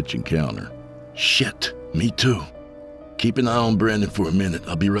on the kitchen counter. "Shit, me too. Keep an eye on Brandon for a minute.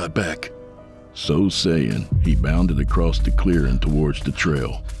 I'll be right back." So saying, he bounded across the clearing towards the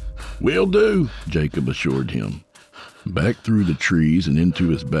trail. "Will do," Jacob assured him. Back through the trees and into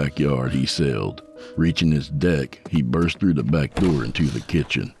his backyard he sailed. Reaching his deck, he burst through the back door into the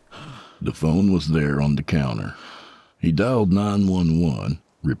kitchen. The phone was there on the counter. He dialed 911,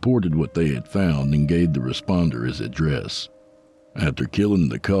 reported what they had found, and gave the responder his address. After killing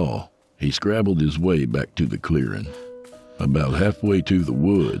the call, he scrabbled his way back to the clearing. About halfway to the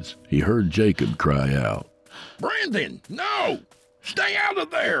woods, he heard Jacob cry out, "Brandon, no! Stay out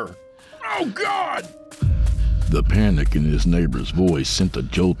of there! Oh, God!" The panic in his neighbor's voice sent a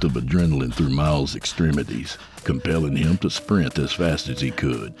jolt of adrenaline through Miles' extremities, compelling him to sprint as fast as he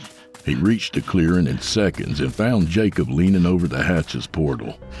could. He reached the clearing in seconds and found Jacob leaning over the hatch's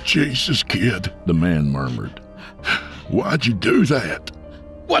portal. "Jesus, kid," the man murmured. "Why'd you do that?"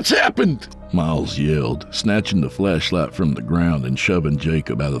 "What's happened?" Miles yelled, snatching the flashlight from the ground and shoving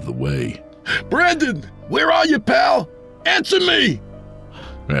Jacob out of the way. "Brandon, where are you, pal? Answer me!"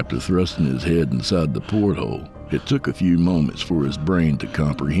 After thrusting his head inside the porthole, it took a few moments for his brain to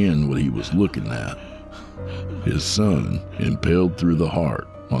comprehend what he was looking at. His son, impaled through the heart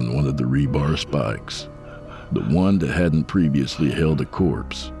on one of the rebar spikes, the one that hadn't previously held a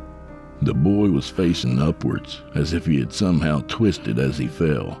corpse. The boy was facing upwards, as if he had somehow twisted as he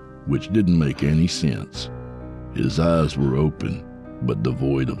fell, which didn't make any sense. His eyes were open, but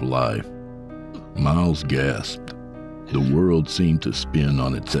devoid of life. Miles gasped. The world seemed to spin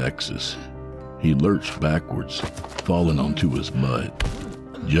on its axis. He lurched backwards, falling onto his butt.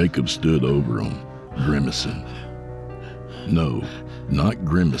 Jacob stood over him, grimacing. No, not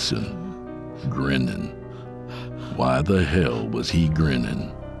grimacing. Grinning. Why the hell was he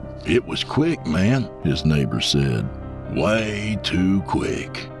grinning? "It was quick, man," his neighbor said. Way too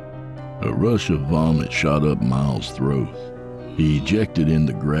quick. A rush of vomit shot up Miles' throat. He ejected in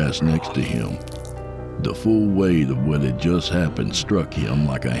the grass next to him. The full weight of what had just happened struck him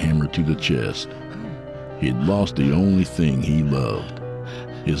like a hammer to the chest. He'd lost the only thing he loved,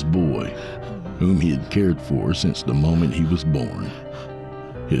 his boy, whom he had cared for since the moment he was born.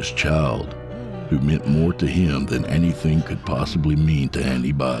 His child, who meant more to him than anything could possibly mean to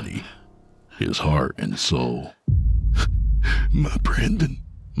anybody. His heart and soul. "My Brandon,"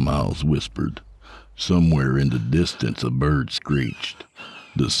 Miles whispered. Somewhere in the distance a bird screeched.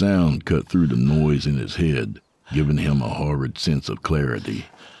 The sound cut through the noise in his head, giving him a horrid sense of clarity.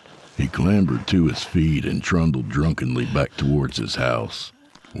 He clambered to his feet and trundled drunkenly back towards his house.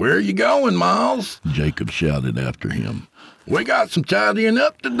 "Where are you going, Miles?" Jacob shouted after him. "We got some tidying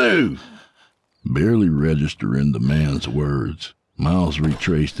up to do." Barely registering the man's words, Miles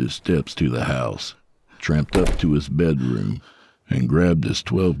retraced his steps to the house, tramped up to his bedroom, and grabbed his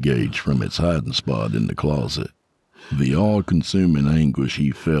 12-gauge from its hiding spot in the closet. The all-consuming anguish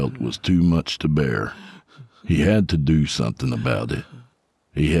he felt was too much to bear. He had to do something about it.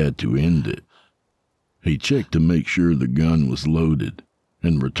 He had to end it. He checked to make sure the gun was loaded,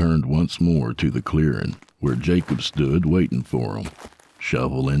 and returned once more to the clearing, where Jacob stood waiting for him,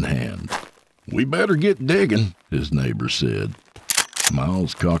 shovel in hand. "We better get digging," his neighbor said.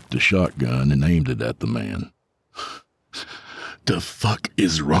 Miles cocked the shotgun and aimed it at the man. "The fuck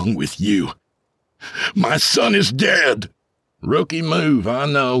is wrong with you? My son is dead!" "Rookie move, I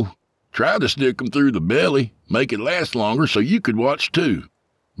know. Try to stick him through the belly, make it last longer so you could watch too.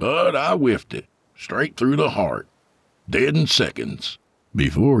 But I whiffed it, straight through the heart. Dead in seconds."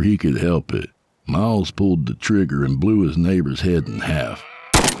 Before he could help it, Miles pulled the trigger and blew his neighbor's head in half.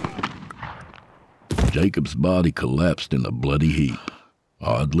 Jacob's body collapsed in a bloody heap.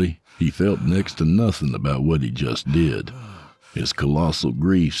 Oddly, he felt next to nothing about what he just did. His colossal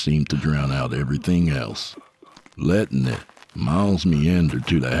grief seemed to drown out everything else. Letting it, Miles meandered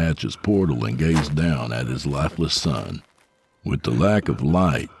to the hatch's portal and gazed down at his lifeless son. With the lack of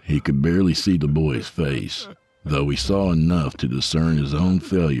light, he could barely see the boy's face, though he saw enough to discern his own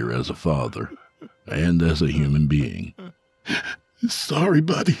failure as a father, and as a human being. "Sorry,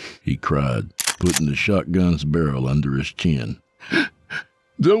 buddy," he cried, putting the shotgun's barrel under his chin.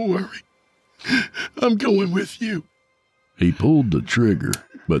 "Don't worry. I'm going with you." He pulled the trigger,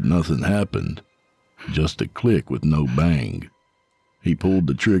 but nothing happened. Just a click with no bang. He pulled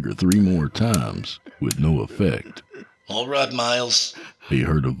the trigger 3 more times, with no effect. "All right, Miles," he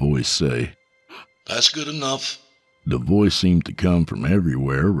heard a voice say. "That's good enough." The voice seemed to come from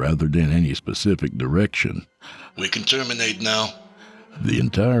everywhere rather than any specific direction. "We can terminate now." The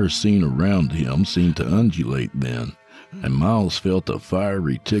entire scene around him seemed to undulate then, and Miles felt a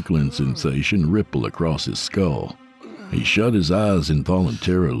fiery tickling sensation ripple across his skull. He shut his eyes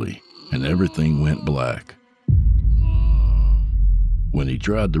involuntarily, and everything went black. When he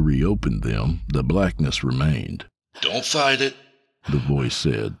tried to reopen them, the blackness remained. "Don't fight it," the voice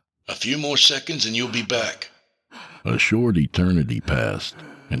said. "A few more seconds and you'll be back." A short eternity passed,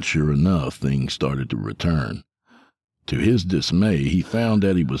 and sure enough, things started to return. To his dismay, he found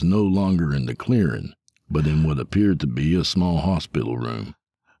that he was no longer in the clearing, but in what appeared to be a small hospital room,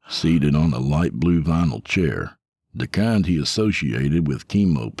 seated on a light blue vinyl chair, the kind he associated with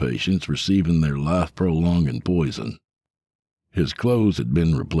chemo patients receiving their life-prolonging poison. His clothes had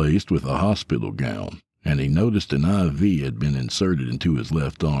been replaced with a hospital gown, and he noticed an IV had been inserted into his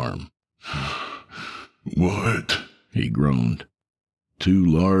left arm. "What?" he groaned. 2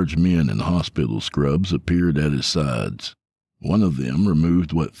 large men in hospital scrubs appeared at his sides. One of them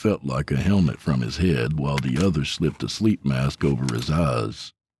removed what felt like a helmet from his head, while the other slipped a sleep mask over his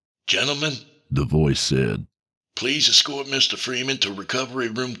eyes. "Gentlemen," the voice said, "please escort Mr. Freeman to Recovery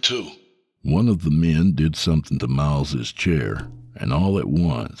Room 2. One of the men did something to Miles's chair, and all at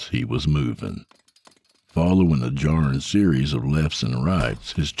once he was moving. Following a jarring series of lefts and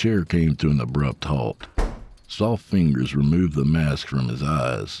rights, his chair came to an abrupt halt. Soft fingers removed the mask from his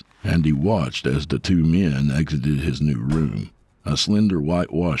eyes, and he watched as the 2 men exited his new room, a slender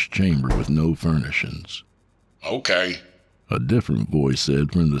whitewashed chamber with no furnishings. "Okay," a different voice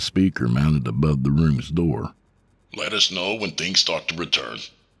said from the speaker mounted above the room's door. "Let us know when things start to return."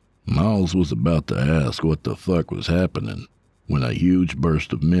 Miles was about to ask what the fuck was happening, when a huge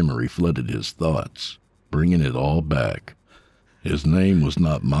burst of memory flooded his thoughts, bringing it all back. His name was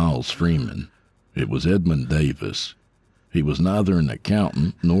not Miles Freeman. It was Edmund Davis. He was neither an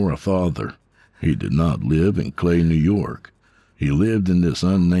accountant nor a father. He did not live in Clay, New York. He lived in this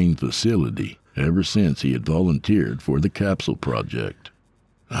unnamed facility ever since he had volunteered for the Capsule project.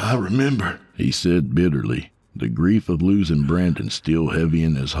 "I remember," he said bitterly. the grief of losing Brandon still heavy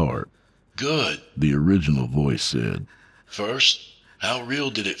in his heart. Good, The original voice said. First, how real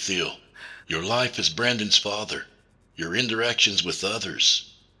did it feel? Your life as Brandon's father, your interactions with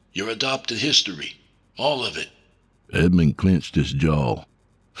others, your adopted history, all of it. Edmund clenched his jaw.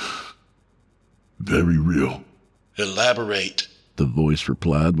 Very real. Elaborate. The voice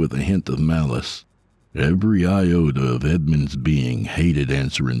replied with a hint of malice. Every iota of Edmund's being hated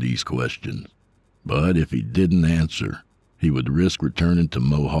answering these questions. But if he didn't answer, he would risk returning to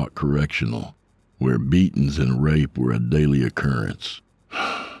Mohawk Correctional, where beatings and rape were a daily occurrence.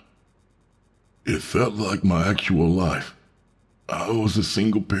 It felt like my actual life. I was a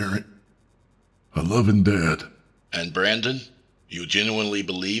single parent, a loving dad. And Brandon, you genuinely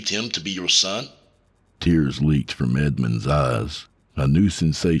believed him to be your son? Tears leaked from Edmund's eyes, a new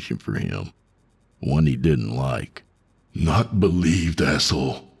sensation for him, one he didn't like. Not believed,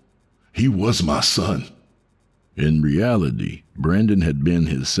 asshole. He was my son. In reality, Brandon had been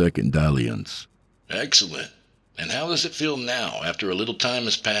his second dalliance. Excellent. And how does it feel now, after a little time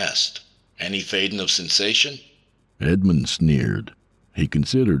has passed? Any fading of sensation? Edmund sneered. He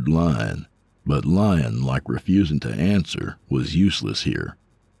considered lying, but lying, like refusing to answer, was useless here.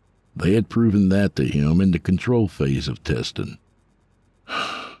 They had proven that to him in the control phase of testing.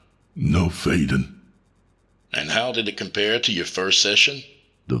 No fading. And how did it compare to your first session?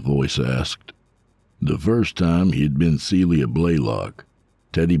 The voice asked. The first time he had been Celia Blaylock,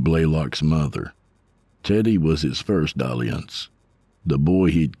 Teddy Blaylock's mother. Teddy was his first dalliance, the boy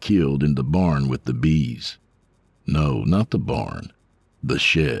he'd killed in the barn with the bees. No, not the barn, the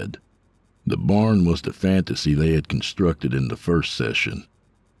shed. The barn was the fantasy they had constructed in the first session.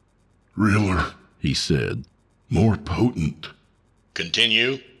 Realer, He said. more potent.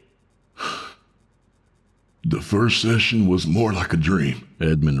 Continue. The first session was more like a dream,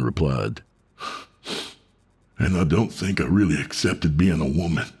 Edmund replied. and I don't think I really accepted being a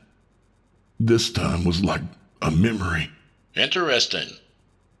woman. This time was like a memory. Interesting.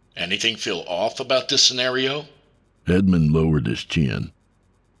 Anything feel off about this scenario? Edmund lowered his chin.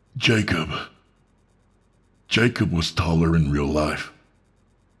 Jacob was taller in real life.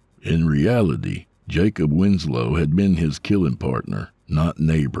 In reality, Jacob Winslow had been his killing partner, not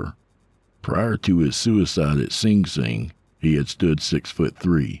neighbor. Prior to his suicide at Sing Sing, he had stood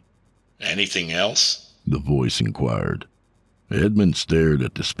 6'3". Anything else? The voice inquired. Edmund stared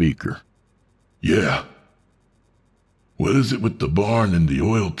at the speaker. Yeah. What is it with the barn and the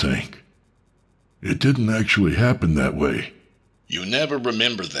oil tank? It didn't actually happen that way. You never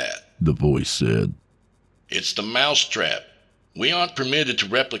remember that. The voice said. It's the mousetrap. We aren't permitted to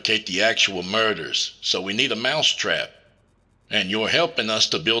replicate the actual murders, so we need a mousetrap. And you're helping us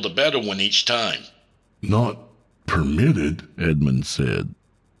to build a better one each time. Not permitted? Edmund said.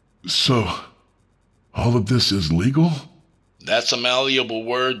 So, all of this is legal? That's a malleable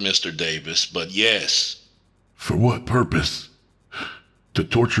word, Mr. Davis, but yes. For what purpose? To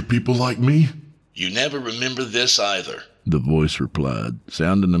torture people like me? You never remember this either. The voice replied,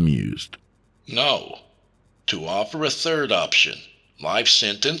 sounding amused. No. To offer a third option. Life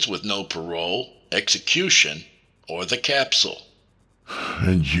sentence with no parole, execution, or the capsule.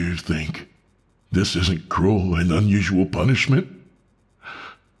 And you think this isn't cruel and unusual punishment?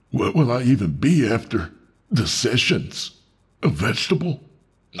 What will I even be after the sessions? A vegetable?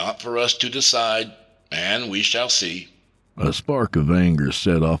 Not for us to decide, and we shall see. A spark of anger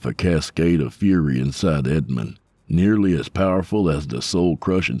set off a cascade of fury inside Edmund, nearly as powerful as the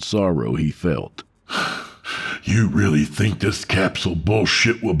soul-crushing sorrow he felt. You really think this capsule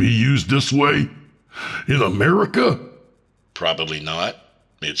bullshit will be used this way? In America? Probably not.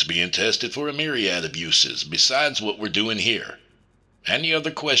 It's being tested for a myriad of uses besides what we're doing here. Any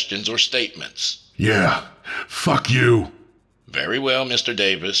other questions or statements? Yeah, fuck you. Very well, Mr.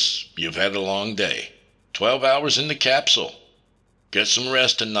 Davis. You've had a long day. 12 hours in the capsule. Get some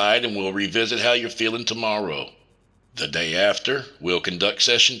rest tonight and we'll revisit how you're feeling tomorrow. The day after, we'll conduct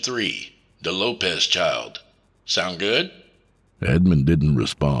session 3, the Lopez child. Sound good? Edmund didn't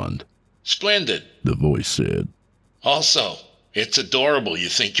respond. Splendid. The voice said. Also, it's adorable you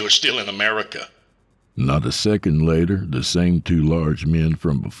think you're still in America. Not a second later, the same two large men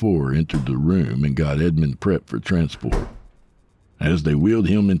from before entered the room and got Edmund prepped for transport. As they wheeled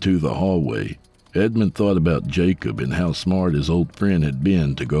him into the hallway, Edmund thought about Jacob and how smart his old friend had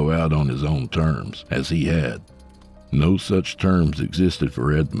been to go out on his own terms, as he had. No such terms existed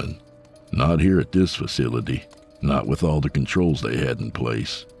for Edmund. Not here at this facility, not with all the controls they had in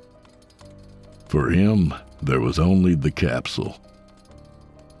place. For him, there was only the capsule,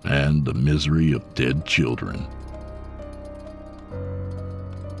 and the misery of dead children.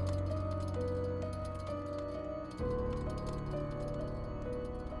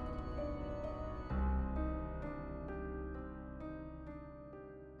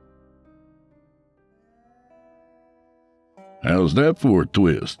 How's that for a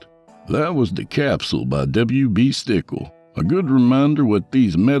twist? That was The Capsule by W.B. Stickle. A good reminder what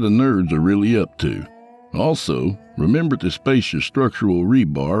these meta-nerds are really up to. Also, remember to space your structural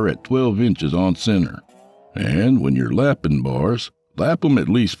rebar at 12 inches on center. And when you're lapping bars, lap them at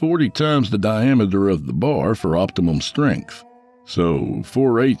least 40 times the diameter of the bar for optimum strength. So,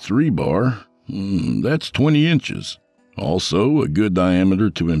 4/8 rebar, that's 20 inches. Also, a good diameter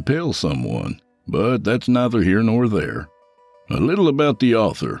to impale someone, but that's neither here nor there. A little about the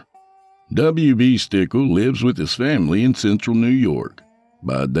author. W.B. Stickle lives with his family in central New York.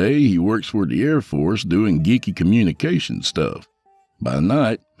 By day, he works for the Air Force doing geeky communication stuff. By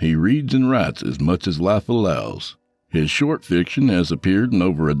night, he reads and writes as much as life allows. His short fiction has appeared in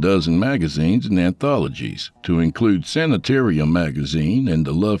over a dozen magazines and anthologies, to include Sanitarium magazine and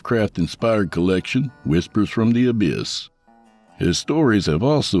the Lovecraft-inspired collection Whispers from the Abyss. His stories have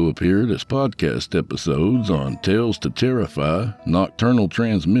also appeared as podcast episodes on Tales to Terrify, Nocturnal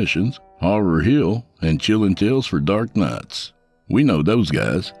Transmissions, Horror Hill, and Chillin' Tales for Dark Nights. We know those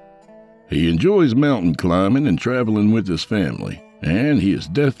guys. He enjoys mountain climbing and traveling with his family, and he is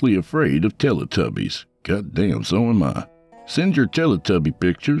deathly afraid of Teletubbies. Goddamn, so am I. Send your Teletubby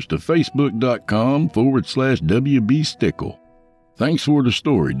pictures to facebook.com/WB Stickle. Thanks for the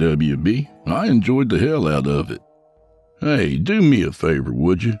story, WB. I enjoyed the hell out of it. Hey, do me a favor,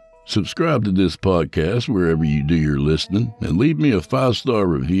 would you? Subscribe to this podcast wherever you do your listening, and leave me a 5-star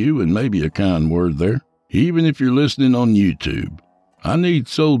review and maybe a kind word there, even if you're listening on YouTube. I need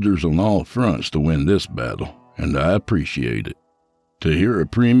soldiers on all fronts to win this battle, and I appreciate it. To hear a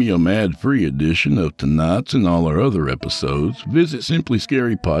premium ad-free edition of tonight's and all our other episodes, visit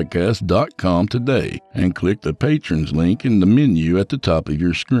simplyscarypodcast.com today and click the Patrons link in the menu at the top of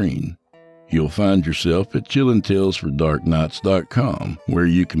your screen. You'll find yourself at chillintalesfordarknights.com, where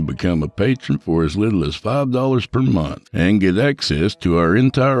you can become a patron for as little as $5 per month and get access to our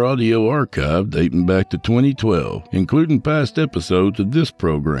entire audio archive dating back to 2012, including past episodes of this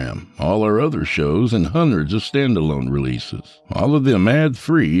program, all our other shows, and hundreds of standalone releases, all of them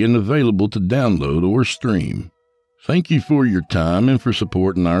ad-free and available to download or stream. Thank you for your time and for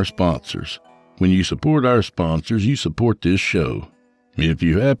supporting our sponsors. When you support our sponsors, you support this show. If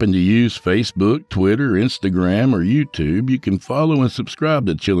you happen to use Facebook, Twitter, Instagram, or YouTube, you can follow and subscribe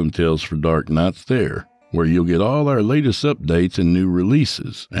to Chillin' Tales for Dark Nights there, where you'll get all our latest updates and new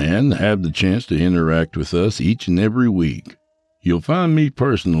releases, and have the chance to interact with us each and every week. You'll find me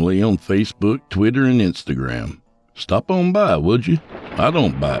personally on Facebook, Twitter, and Instagram. Stop on by, would you? I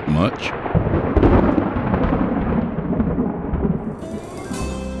don't bite much.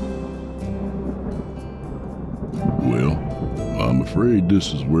 Well, I'm afraid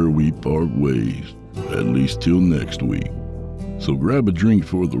this is where we part ways, at least till next week. So grab a drink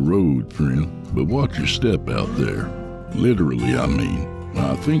for the road, friend, but watch your step out there. Literally, I mean.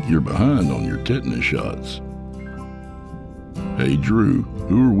 I think you're behind on your tetanus shots. Hey, Drew,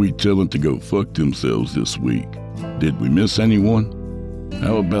 who are we telling to go fuck themselves this week? Did we miss anyone?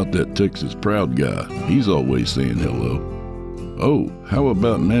 How about that Texas Proud guy? He's always saying hello. Oh, how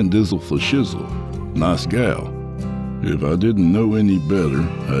about Mandizzle for Shizzle? Nice gal. If I didn't know any better,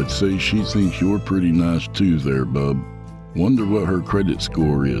 I'd say she thinks you're pretty nice too there, bub. Wonder what her credit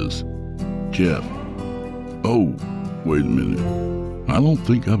score is. Jeff. Oh, wait a minute. I don't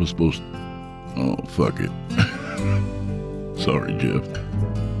think I was supposed to... Oh, fuck it. Sorry, Jeff.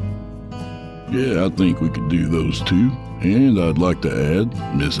 Yeah, I think we could do those two. And I'd like to add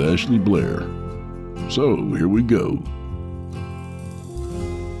Miss Ashley Blair. So, here we go.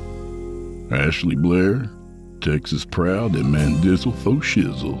 Ashley Blair, Texas Proud, and Mandizzle fo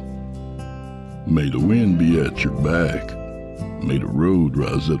shizzle. May the wind be at your back. May the road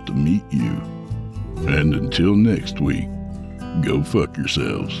rise up to meet you. And until next week, go fuck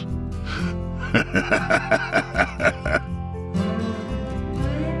yourselves.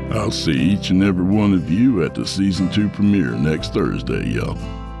 I'll see each and every one of you at the Season 2 premiere next Thursday, y'all.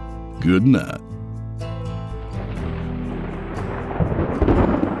 Good night.